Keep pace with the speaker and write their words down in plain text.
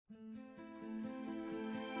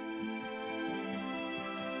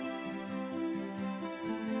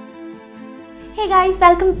Hey guys,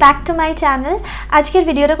 welcome back to my channel. আজকের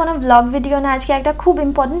ভিডিওটা কোনো ব্লগ ভিডিও না, আজকে একটা খুব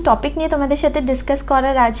ইম্পর্টেন্ট টপিক নিয়ে তোমাদের সাথে ডিসকাস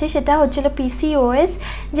করার আছে। সেটা হচ্ছিল PCOS,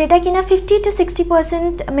 যেটা কিনা 50 to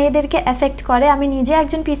 60% মেয়েদেরকে এফেক্ট করে। আমি নিজে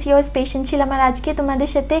একজন PCOS পেশেন্ট ছিলাম, আর আজকে তোমাদের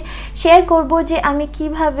সাথে শেয়ার করব যে আমি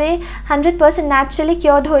কিভাবে 100% ন্যাচারালি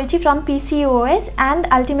কিওর্ড হয়েছি from PCOS and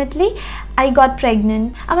ultimately I got pregnant.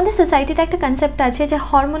 আমাদের সোসাইটিতে একটা কনসেপ্ট আছে যে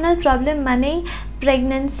হরমোনাল প্রবলেম মানেই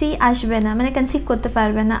প্রেগনেন্সি আসবে না, মানে কনসিভ করতে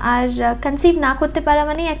পারবে না, আর কনসিভ না করতে পারা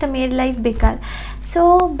মানেই একটা মেয়ের লাইফ বেকার। সো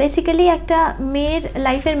বেসিক্যালি একটা মেয়ের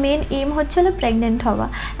লাইফের মেন এম হচ্ছিল প্রেগনেন্ট হওয়া,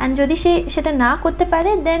 অ্যান্ড যদি সে সেটা না করতে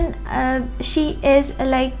পারে then she is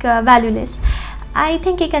like valueless. I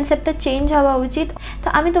think এই কনসেপ্টটা চেঞ্জ হওয়া উচিত। তো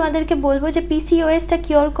আমি তোমাদেরকে বলবো যে PCOSটা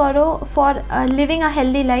কিওর করো for living a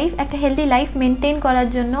healthy life, একটা হেলদি লাইফ মেনটেন করার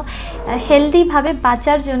জন্য, হেলদিভাবে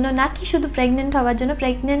বাঁচার জন্য, না কি শুধু প্রেগনেন্ট হওয়ার জন্য।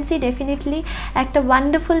 প্রেগনেন্সি ডেফিনেটলি একটা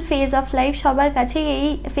ওয়ান্ডারফুল ফেজ অফ লাইফ, সবার কাছে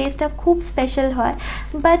এই ফেজটা খুব স্পেশাল হয়।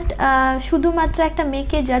 বাট শুধুমাত্র একটা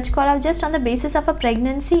মেয়েকে জাজ করা just on the basis of a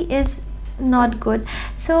pregnancy is not good.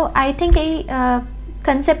 So I think এই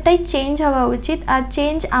কনসেপ্টটাই চেঞ্জ হওয়া উচিত, আর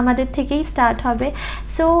চেঞ্জ আমাদের থেকেই স্টার্ট হবে।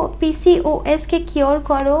 সো PCOSকে কিওর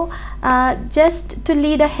করো just to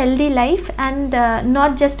lead a healthy life and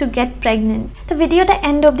not just to get pregnant. তো ভিডিওটা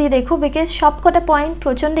এন্ড অবধি দেখো, বিকজ সব কটা পয়েন্ট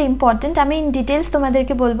প্রচণ্ড ইম্পর্টেন্ট। আমি ইন ডিটেলস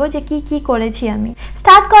তোমাদেরকে বলবো যে কি কি করেছি আমি।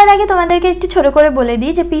 স্টার্ট করার আগে তোমাদেরকে একটু ছোটো করে বলে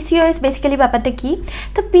দিই যে PCOS বেসিক্যালি ব্যাপারটা কী।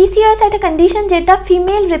 তো PCOS একটা কন্ডিশন যেটা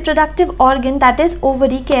female reproductive organ, that is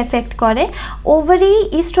ওভারিকে effect করে। ওভারি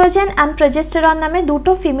ইস্ট্রোজেন অ্যান্ড প্রজেস্টেরন নামে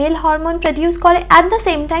দুটো ফিমেল হরমোন প্রডিউস করে, অ্যাট দ্য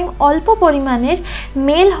সেম টাইম অল্প পরিমাণের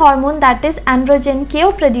mail hormone, that is অ্যান্ড্রোজেনকেও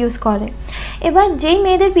produce করে। এবার যেই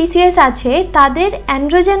মেয়েদের PCOS আছে তাদের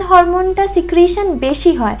অ্যান্ড্রোজেন হরমোনটা সিক্রিশন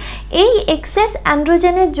বেশি হয়। এই এক্সেস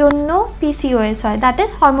অ্যান্ড্রোজেনের জন্য PCOS হয়, দ্যাট ইজ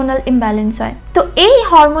হরমোনাল ইমব্যালেন্স হয়। তো এই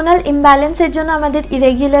হরমোনাল ইমব্যালেন্সের জন্য আমাদের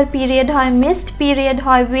ইরেগুলার পিরিয়ড হয়, মিসড পিরিয়ড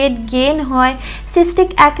হয়, ওয়েট গেইন হয়, সিস্টিক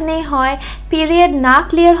অ্যাকনে হয়, পিরিয়ড না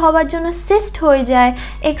ক্লিয়ার হওয়ার জন্য সিস্ট হয়ে যায়,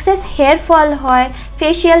 এক্সেস হেয়ার ফল হয়,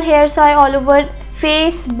 ফেশিয়াল হেয়ারস হয় অল ওভার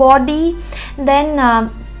ফেস বডি। দেন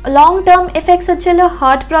লং টার্ম এফেক্টস হচ্ছিল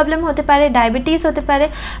হার্ট প্রবলেম হতে পারে, ডায়াবেটিস হতে পারে,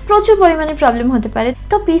 প্রচুর পরিমাণে প্রবলেম হতে পারে।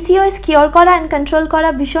 তো PCOS কিওর করা অ্যান্ড কন্ট্রোল করা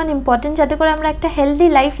ভীষণ ইম্পর্টেন্ট, যাতে করে আমরা একটা হেলদি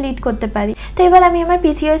লাইফ লিড করতে পারি। তো এবার আমি আমার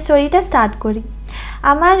PCOS স্টোরিটা স্টার্ট করি।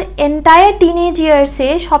 আমার এন্টায়ার টিনেজ ইয়ার্সে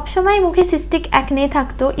সবসময় মুখে সিস্টিক অ্যাকনে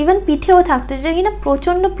থাকতো, ইভেন পিঠেও থাকতো, যেটা কিনা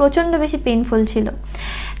প্রচণ্ড বেশি পেইনফুল ছিল।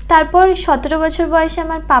 তারপর 17 বছর বয়সে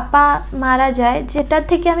আমার পাপা মারা যায়, যেটার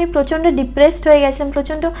থেকে আমি প্রচণ্ড ডিপ্রেসড হয়ে গেছিলাম,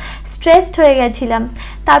 প্রচণ্ড স্ট্রেসড হয়ে গেছিলাম।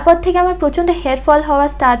 তারপর থেকে আমার প্রচণ্ড হেয়ার ফল হওয়া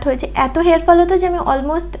স্টার্ট হয়েছে। এত হেয়ার ফল হতো যে আমি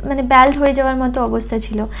অলমোস্ট ব্যাল্ড হয়ে যাওয়ার মতো অবস্থা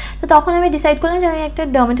ছিল। তো তখন আমি ডিসাইড করলাম যে আমি একটা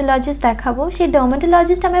ডার্মাটোলজিস্ট দেখাবো। সেই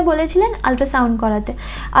ডার্মাটোলজিস্ট আমায় বলেছিলেন আলট্রাসাউন্ড করাতে।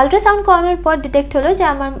 আলট্রাসাউন্ড করানোর পর ডিটেক্ট হলো যে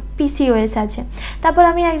আমার PCOS আছে। তারপর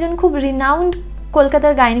আমি একজন খুব রিনাউন্ড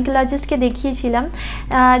কলকাতার গাইনোকোলজিস্টকে দেখিয়েছিলাম,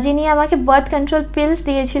 যিনি আমাকে বার্থ কন্ট্রোল পিলস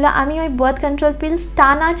দিয়েছিল। আমি ওই বার্থ কন্ট্রোল পিলস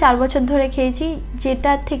টানা 4 বছর ধরে খেয়েছি,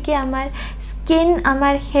 যেটা থেকে আমার স্কিন,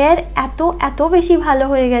 আমার হেয়ার এত বেশি ভালো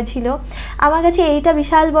হয়ে গেছিলো। আমার কাছে এইটা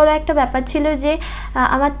বিশাল বড় একটা ব্যাপার ছিল যে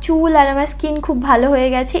আমার চুল আর আমার স্কিন খুব ভালো হয়ে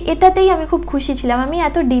গেছে, এটাতেই আমি খুব খুশি ছিলাম। আমি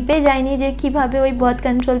এত ডিপে যাইনি যে কিভাবে ওই বার্থ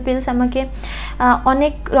কন্ট্রোল পিলস আমাকে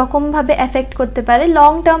অনেক রকমভাবে এফেক্ট করতে পারে।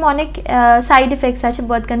 লং টার্ম অনেক সাইড এফেক্টস আছে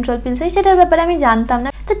বার্থ কন্ট্রোল পিলসে, সেটার ব্যাপারে আমি জানতাম না।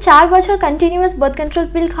 তো 4 বছর কন্টিনিউয়াস বার্থ কন্ট্রোল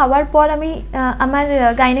পিল খাওয়ার পর আমি আমার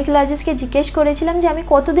গাইনোকোলজিস্টকে জিজ্ঞেস করেছিলাম যে আমি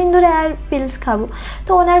কতদিন ধরে আর পিলস খাবো।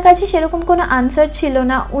 তো ওনার কাছে সেরকম কোনো আনসার ছিল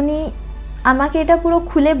না। উনি আমাকে এটা পুরো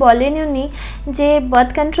খুলে বলেননি যে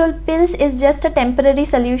birth control pills is just a temporary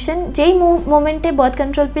solution. যেই মোমেন্টে বার্থ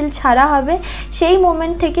কন্ট্রোল পিল ছাড়া হবে সেই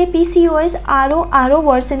মোমেন্ট থেকে PCOS আরও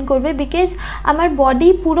ওয়ার্সেন করবে, বিকজ আমার বডি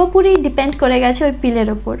পুরোপুরি ডিপেন্ড করে গেছে ওই পিলের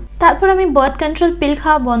ওপর। তারপর আমি বার্থ কন্ট্রোল পিল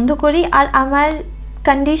খাওয়া বন্ধ করি, আর আমার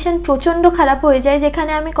কন্ডিশন প্রচণ্ড খারাপ হয়ে যায়।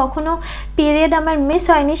 যেখানে আমি কখনো পিরিয়ড আমার মিস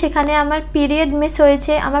হয়নি, সেখানে আমার পিরিয়ড মিস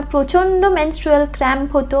হয়েছে। আমার প্রচণ্ড মেনস্ট্রুয়াল ক্র্যাম্প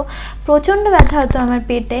হতো, প্রচণ্ড ব্যথা হতো আমার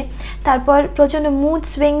পেটে, তারপর প্রচণ্ড মুড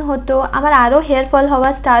সুইং হতো, আমার আরও হেয়ার ফল হওয়া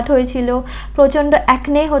স্টার্ট হয়েছিল, প্রচণ্ড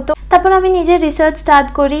অ্যাকনে হতো। তারপর আমি নিজের রিসার্চ স্টার্ট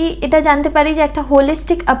করি, এটা জানতে পারি যে একটা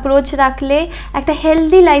হোলিস্টিক অ্যাপ্রোচ রাখলে, একটা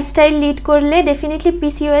হেলদি লাইফস্টাইল লিড করলে ডেফিনেটলি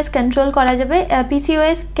PCOS কন্ট্রোল করা যাবে।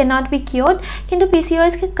 PCOS ক্যানট বি কিওর্ড, কিন্তু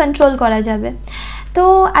PCOSকে কন্ট্রোল করা যাবে। তো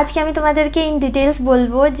আজকে আমি তোমাদেরকে ইন ডিটেলস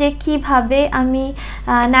বলবো যে কিভাবে আমি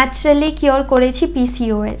ন্যাচারালি কিওর করেছি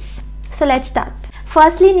PCOS। So let's start.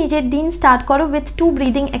 Firstly নিজের দিন স্টার্ট করো with 2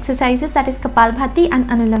 breathing exercises, that is kapalbhati and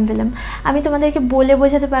অনুলোম বিলোম। আমি তোমাদেরকে বলে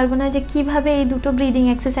বোঝাতে পারবো না যে কীভাবে এই দুটো ব্রিদিং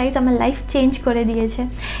এক্সারসাইজ আমার লাইফ চেঞ্জ করে দিয়েছে।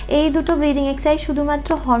 এই দুটো ব্রিদিং এক্সারসাইজ শুধুমাত্র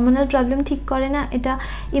হরমোনাল প্রবলেম ঠিক করে না, এটা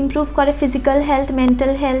ইমপ্রুভ করে ফিজিক্যাল হেলথ,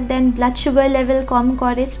 মেন্টাল হেলথ, দেন ব্লাড সুগার লেভেল কম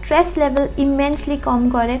করে, স্ট্রেস লেভেল ইমেন্সলি কম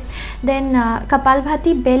করে, দেন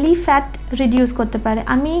কপালভাতি বেলি ফ্যাট রিডিউস করতে পারে।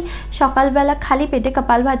 আমি সকালবেলা খালি পেটে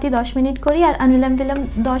কপালভাতি 10 মিনিট করি আর অনুলোম বিলোম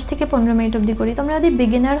 10 থেকে 15 মিনিট অবধি করি। তোমরা যদি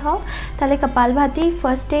বিগিনার হও তাহলে কপালভাতি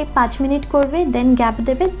ফার্স্টে 5 মিনিট করবে, দেন গ্যাপ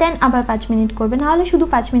দেবে, দেন আবার 5 মিনিট করবে, নাহলে শুধু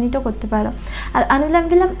 5 মিনিটও করতে পারো। আর অনুলোম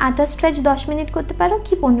বিলোম আটা স্ট্রেচ 10 মিনিট করতে পারো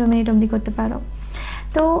কি 15 মিনিট অবধি করতে পারো।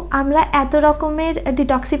 তো আমরা এত রকমের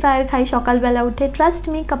ডিটক্সিফায়ার খাই সকালবেলা উঠে, trust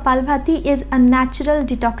me kapalbhati is a natural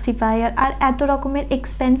detoxifier. আর এত রকমের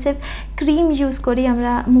এক্সপেন্সিভ ক্রিম ইউজ করি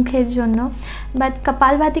আমরা মুখের জন্য, বাট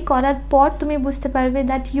কপালভাতি করার পর তুমি বুঝতে পারবে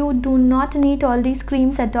that you do not need all this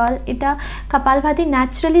creams at all. এটা কপালভাতি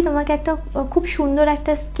ন্যাচারালি তোমাকে একটা খুব সুন্দর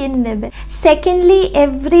একটা স্কিন দেবে। সেকেন্ডলি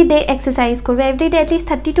এভরিডে এক্সারসাইজ করবে, everyday at least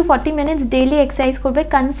 30 to 40 minutes daily exercise করবে।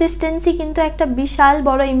 কনসিস্টেন্সি কিন্তু একটা বিশাল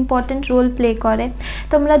বড় ইম্পর্টেন্ট রোল প্লে করে।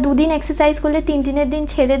 তোমরা 2 দিন এক্সারসাইজ করলে 3 দিন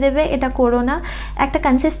ছেড়ে দেবে, এটা করো না। একটা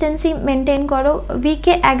কনসিস্টেন্সি মেনটেন করো।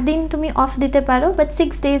 উইকে একদিন তুমি অফ দিতে পারো, but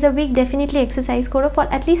 6 days a week definitely exercise করো for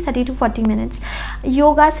at least 30 to 40 minutes.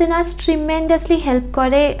 যোগাসনাস tremendously help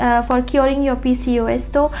করে ফর কিওরিং ইয়োর পিসিওএস।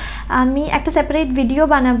 তো আমি একটা সেপারেট ভিডিও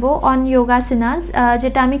বানাবো অন যোগাসনাস,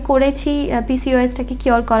 যেটা আমি করেছি পিসিওএসটাকে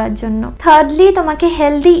কিওর করার জন্য। থার্ডলি তোমাকে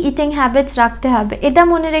হেলদি ইটিং হ্যাবিটস রাখতে হবে। এটা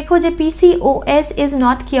মনে রেখো যে PCOS is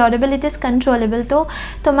not curable, it is controllable. তো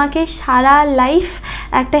তোমাকে সারা লাইফ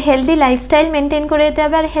একটা হেলদি লাইফস্টাইল মেনটেন করে যেতে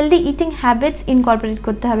হবে আর হেলদি ইটিং হ্যাবিটস ইনকর্পোরেট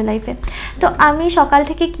করতে হবে লাইফে। তো আমি সকাল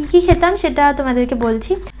থেকে কী খেতাম সেটা তোমাদেরকে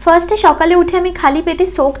বলছি। ফার্স্টে সকালে উঠে আমি খালি পেটে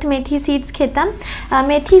সোকড মেথি সিডস খেতাম।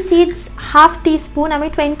 মেথি সিডস হাফ টিস্পুন আমি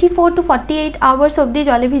 24 to 48 আওয়ার্স অবধি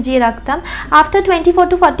জলে ভিজিয়ে রাখতাম। আফটার 24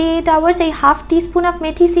 to 48 আওয়ার্স এই half teaspoon of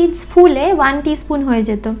methi seeds ফুলে 1 টিস্পুন হয়ে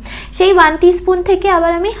যেত। সেই 1 টিস্পুন থেকে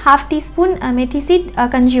আবার আমি হাফ টিস্পুন মেথি সিড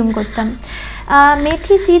কনজিউম করতাম।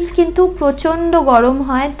 মেথি সিডস কিন্তু প্রচণ্ড গরম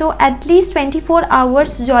হয়, তো অ্যাটলিস্ট 24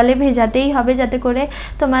 আওয়ার্স জলে ভেজাতেই হবে, যাতে করে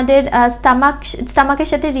তোমাদের স্টামাকের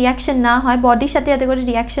সাথে রিয়াকশন না হয়, বডির সাথে যাতে করে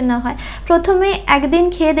রিয়াকশন না হয়। প্রথমে একদিন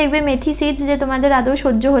খেয়ে দেখবে মেথি সিডস যে তোমাদের আদৌ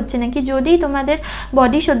সহ্য হচ্ছে নাকি। যদি তোমাদের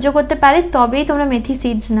বডি সহ্য করতে পারে তবেই তোমরা মেথি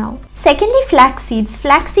সিডস নাও। Secondly flax seeds.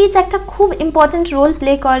 Flax seeds একটা খুব ইম্পর্টেন্ট রোল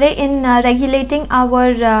প্লে করে ইন রেগুলেটিং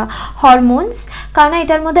আওয়ার হরমোনস, কারণ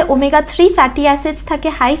এটার মধ্যে ওমেগা 3 ফ্যাটি অ্যাসিডস থাকে,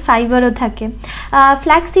 হাই ফাইবারও থাকে।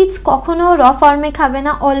 ফ্ল্যাক্স সিডস কখনো র ফর্মে খাবে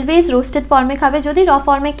না, অলওয়েজ রোস্টেড ফর্মে খাবে। যদি র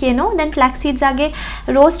ফর্মে কেনো দেন ফ্ল্যাক্স সিডস আগে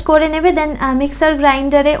রোস্ট করে নেবে, দেন মিক্সার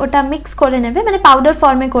গ্রাইন্ডারে ওটা মিক্স করে নেবে, মানে পাউডার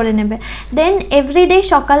ফর্মে করে নেবে। দেন এভরিডে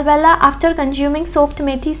সকালবেলা after consuming soaked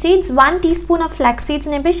methi seeds 1 teaspoon of flax seeds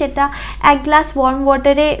নেবে, সেটা 1 গ্লাস ওয়ার্ম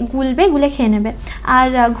ওয়াটারে গুলে খেয়ে নেবে। আর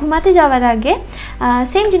ঘুমাতে যাওয়ার আগে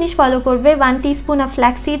সেম জিনিস ফলো করবে, 1 টিস্পুন অফ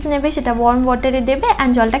ফ্ল্যাক্স সিডস নেবে, সেটা ওয়ার্ম ওয়াটারে দেবে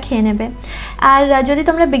অ্যান্ড জলটা খেয়ে নেবে। আর যদি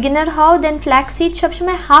তোমরা বিগিনার হও দেন ফ্ল্যাক্স সিডস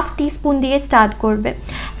সবসময় হাফ টিস্পুন দিয়ে স্টার্ট করবে।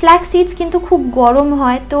 ফ্ল্যাক্স সিডস কিন্তু খুব গরম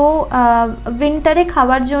হয়, তো উইন্টারে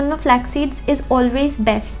খাওয়ার জন্য flax seeds is always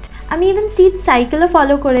best. আমি ইভেন সিড সাইকেলও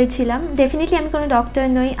ফলো করেছিলাম। ডেফিনেটলি আমি কোনো ডক্টর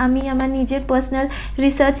নই, আমি আমার নিজের পার্সোনাল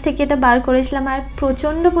রিসার্চ থেকে এটা বার করেছিলাম আর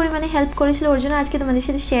প্রচণ্ড পরিমাণে হেল্প করেছিল, ওর জন্য আজকে তোমাদের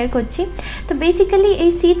সাথে শেয়ার করছি। তো বেসিক্যালি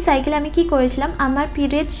এই সিড সাইকেলে আমি কি করেছিলাম, আমার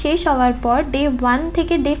পিরিয়ড শেষ হওয়ার পর ডে 1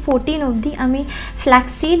 থেকে ডে 14 অবধি আমি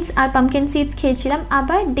ফ্ল্যাক্স সিডস আর পামকিন সিডস খেয়েছিলাম।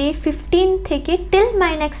 আবার ডে 15 থেকে টিল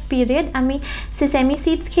মাই নেক্সট পিরিয়ড আমি সেসেমি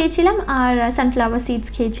সিডস খেয়েছিলাম আর সানফ্লাওয়ার সিডস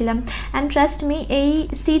খেয়েছিলাম। অ্যান্ড ট্রাস্ট মি, এই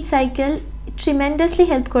সিড সাইকেল ট্রিমেন্ডাসলি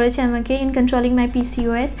হেল্প করেছে আমাকে ইন কন্ট্রোলিং মাই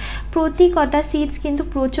পিসিওএস। প্রতি কটা সিডস কিন্তু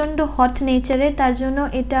প্রচণ্ড হট নেচারের, তার জন্য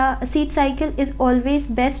এটা seed cycle is always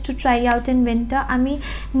best to try out in winter. আমি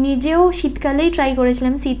নিজেও শীতকালেই ট্রাই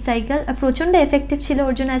করেছিলাম সিড সাইকেল, প্রচণ্ড এফেক্টিভ ছিল,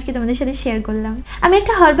 ওর জন্য আজকে তোমাদের সাথে শেয়ার করলাম। আমি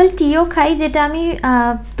একটা হার্বাল টিও খাই, যেটা আমি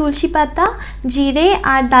তুলসী পাতা, জিরে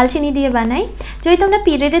আর দালচিনি দিয়ে বানাই। যদি তোমরা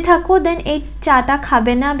পিরিয়ডে থাকো দেন এই চাটা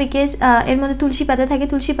খাবে না, বিকজ এর মধ্যে তুলসী পাতা থাকে।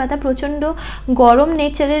 তুলসী পাতা প্রচণ্ড গরম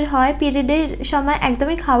নেচারের হয়, পিরিয়ডের সময়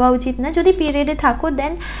একদমই খাওয়া উচিত না। যদি পিরিয়ডে থাকো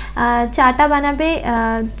দেন চাটা বানাবে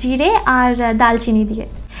জিরে আর দালচিনি দিয়ে।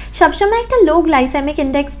 সবসময় একটা লো গ্লাইসেমিক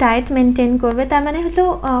ইন্ডেক্স ডায়েট মেনটেন করবে, তার মানে হলো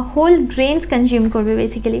হোল গ্রেনস কনজিউম করবে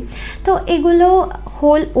বেসিক্যালি। তো এগুলো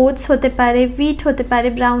হোল ওটস হতে পারে, হুইট হতে পারে,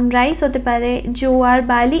 ব্রাউন রাইস হতে পারে, জোয়ার,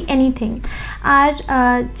 বার্লি, এনিথিং। আর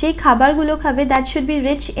যে খাবারগুলো খাবে that should be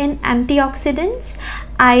rich in antioxidants,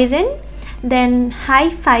 iron, then high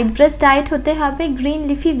fibrous diet হতে হবে, গ্রিন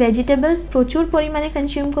লিফি ভেজিটেবলস প্রচুর পরিমাণে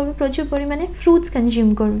কনজিউম করবে, প্রচুর পরিমাণে ফ্রুটস কনজিউম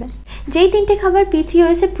করবে। যেই 3টে খাবার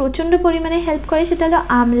পিসিওএসে প্রচণ্ড পরিমাণে হেল্প করে সেটা হলো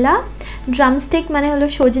আমলা, ড্রামস্টিক মানে হলো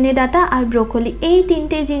সজনে ডাঁটা, আর ব্রোকলি। এই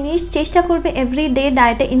তিনটে জিনিস চেষ্টা করবে এভরিডে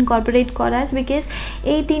ডায়েটে ইনকর্পোরেট করার, বিকজ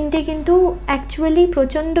এই তিনটে কিন্তু অ্যাকচুয়ালি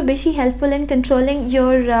প্রচণ্ড বেশি helpful in controlling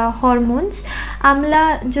your hormones. আমলা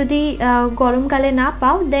যদি গরমকালে না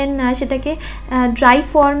পাও দেন সেটাকে ড্রাই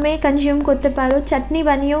ফর্মে কনজিউম করতে পারো, চাটনি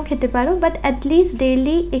বানিয়েও খেতে পারো, বাট অ্যাটলিস্ট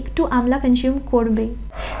ডেইলি একটু আমলা কনজিউম করবে।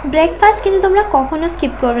 ব্রেকফাস্ট কিন্তু তোমরা কখনো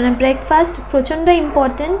স্কিপ করবে না, ব্রেকফাস্ট প্রচণ্ড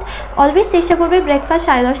ইম্পর্ট্যান্ট। অলওয়েজ চেষ্টা করবে ব্রেকফাস্ট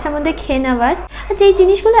 10:30টার মধ্যে খেয়ে নেওয়ার। যেই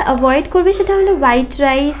জিনিসগুলো অ্যাভয়েড করবে সেটা হলো white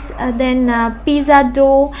rice, then pizza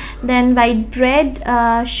do, then white bread,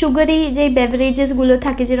 sugary যেই বেভারেজেসগুলো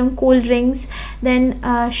থাকে যেরকম কোল্ড ড্রিঙ্কস, দেন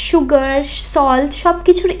সুগার, সল্ট, সব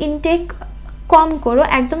কিছুর ইনটেক কম করো,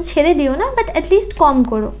 একদম ছেড়ে দিও না, বাট অ্যাটলিস্ট কম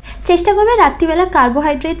করো। চেষ্টা করবে রাত্রিবেলা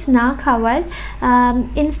কার্বোহাইড্রেটস না খাওয়ার,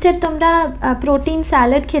 ইনস্টেড তোমরা প্রোটিন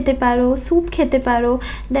স্যালাড খেতে পারো, স্যুপ খেতে পারো,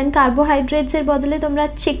 দেন কার্বোহাইড্রেটসের বদলে তোমরা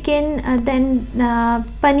চিকেন, দেন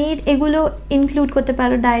পনির, এগুলো ইনক্লুড করতে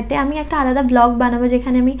পারো ডায়েটে। আমি একটা আলাদা ব্লগ বানাবো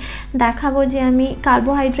যেখানে আমি দেখাবো যে আমি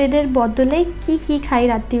কার্বোহাইড্রেটের বদলে কি কি খাই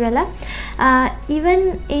রাত্রিবেলা। ইভেন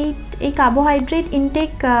এই কার্বোহাইড্রেট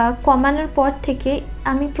ইনটেক কমানোর পর থেকে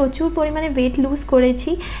আমি প্রচুর পরিমাণে ওয়েট লুজ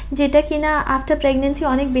করেছি, যেটা কিনা আফটার প্রেগনেন্সি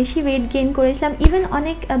অনেক বেশি ওয়েট গেইন করেছিলাম। ইভেন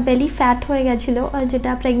অনেক বেলি ফ্যাট হয়ে গেছিলো,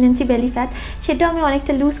 যেটা প্রেগনেন্সি বেলি ফ্যাট, সেটাও আমি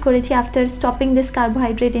অনেকটা লুজ করেছি after stopping this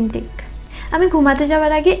carbohydrate intact. আমি ঘুমাতে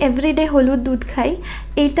যাওয়ার আগে এভরিডে হলুদ দুধ খাই।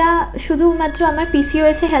 এটা শুধুমাত্র আমার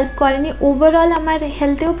পিসিওএসে হেল্প করেনি, ওভারঅল আমার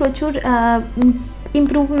হেলথেও প্রচুর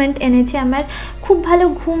ইমপ্রুভমেন্ট এনেছে। আমার খুব ভালো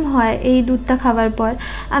ঘুম হয় এই দুধটা খাওয়ার পর।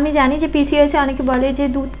 আমি জানি যে পিসিওএসে অনেকে বলে যে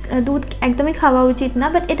দুধ একদমই খাওয়া উচিত না,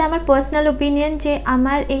 বাট এটা আমার পার্সোনাল ওপিনিয়ন যে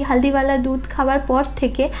আমার এই হালদিওয়ালা দুধ খাওয়ার পর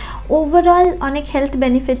থেকে ওভারঅল অনেক হেলথ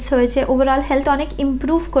বেনিফিটস হয়েছে, ওভারঅল হেলথ অনেক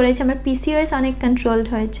ইমপ্রুভ করেছে, আমার পিসিওএস অনেক কন্ট্রোলড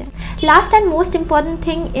হয়েছে। Last and most important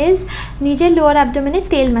thing is নিজের লোয়ার অ্যাবডোমেনে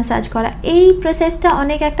তেল ম্যাসাজ করা। এই প্রসেসটা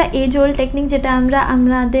অনেক একটা এজ ওল্ড টেকনিক, যেটা আমরা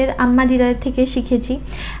আমাদের আম্মা দিদাদের থেকে শিখেছি।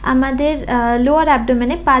 আমাদের লোয়ার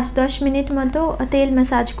অ্যাবডোমেনে 5-10 মিনিট মতো তেল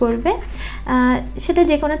ম্যাসাজ করবে, সেটা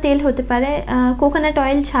যে কোনো তেল হতে পারে, কোকোনাট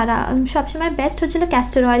অয়েল ছাড়া। সবসময় বেস্ট হচ্ছিলো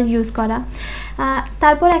ক্যাস্টর অয়েল ইউজ করা।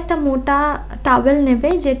 তারপর একটা মোটা টাওয়েল নেবে,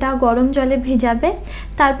 যেটা গরম জলে ভেজাবে,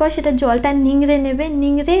 তারপর সেটা জলটা নিংড়ে নেবে,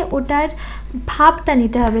 নিংড়ে ওটার ভাপটা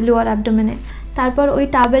নিতে হবে লোয়ার অ্যাবডোমেনে। তারপর ওই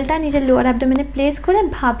টাওয়েলটা নিজের লোয়ার অ্যাবডোমেনে প্লেস করে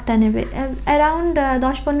ভাপটা নেবে, অ্যারাউন্ড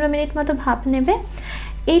 10-15 মিনিট মতো ভাপ নেবে।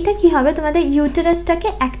 এইটা কি হবে, তোমাদের ইউটেরাসটাকে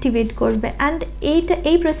অ্যাক্টিভেট করবে। অ্যান্ড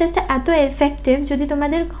এই প্রসেসটা এত এফেক্টিভ, যদি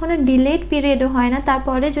তোমাদের কোনো ডিলেড পিরিয়ডও হয় না,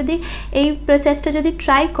 তারপরে যদি এই প্রসেসটা যদি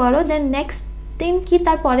ট্রাই করো, দেন নেক্সট দিন কি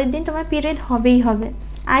তার পরের দিন তোমার পিরিয়ড হবেই হবে,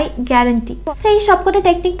 আই গ্যারেন্টি। তো এই সবকটা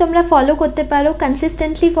টেকনিক তোমরা ফলো করতে পারো,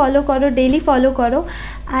 কনসিস্টেন্টলি ফলো করো, ডেইলি ফলো করো।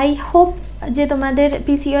 আই হোপ যে তোমাদের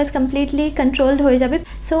পিসিওএস কমপ্লিটলি কন্ট্রোলড হয়ে যাবে।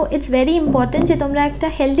 সো ইটস ভেরি ইম্পর্টেন্ট যে তোমরা একটা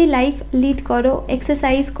হেলদি লাইফ লিড করো,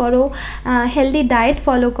 এক্সারসাইজ করো, হেলদি ডায়েট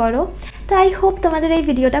ফলো করো। তো আই হোপ তোমাদের এই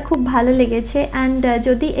ভিডিওটা খুব ভালো লেগেছে। অ্যান্ড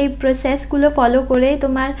যদি এই প্রসেসগুলো ফলো করে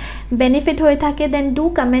তোমার বেনিফিট হয়ে থাকে, দেন ডু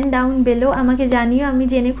কমেন্ট ডাউন বিলো, আমাকে জানিও। আমি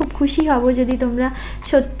জেনে খুব খুশি হব যদি তোমরা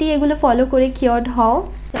সত্যি এগুলো ফলো করে কিওর্ড হও।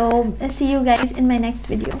 So see you guys in my next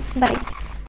video. Bye.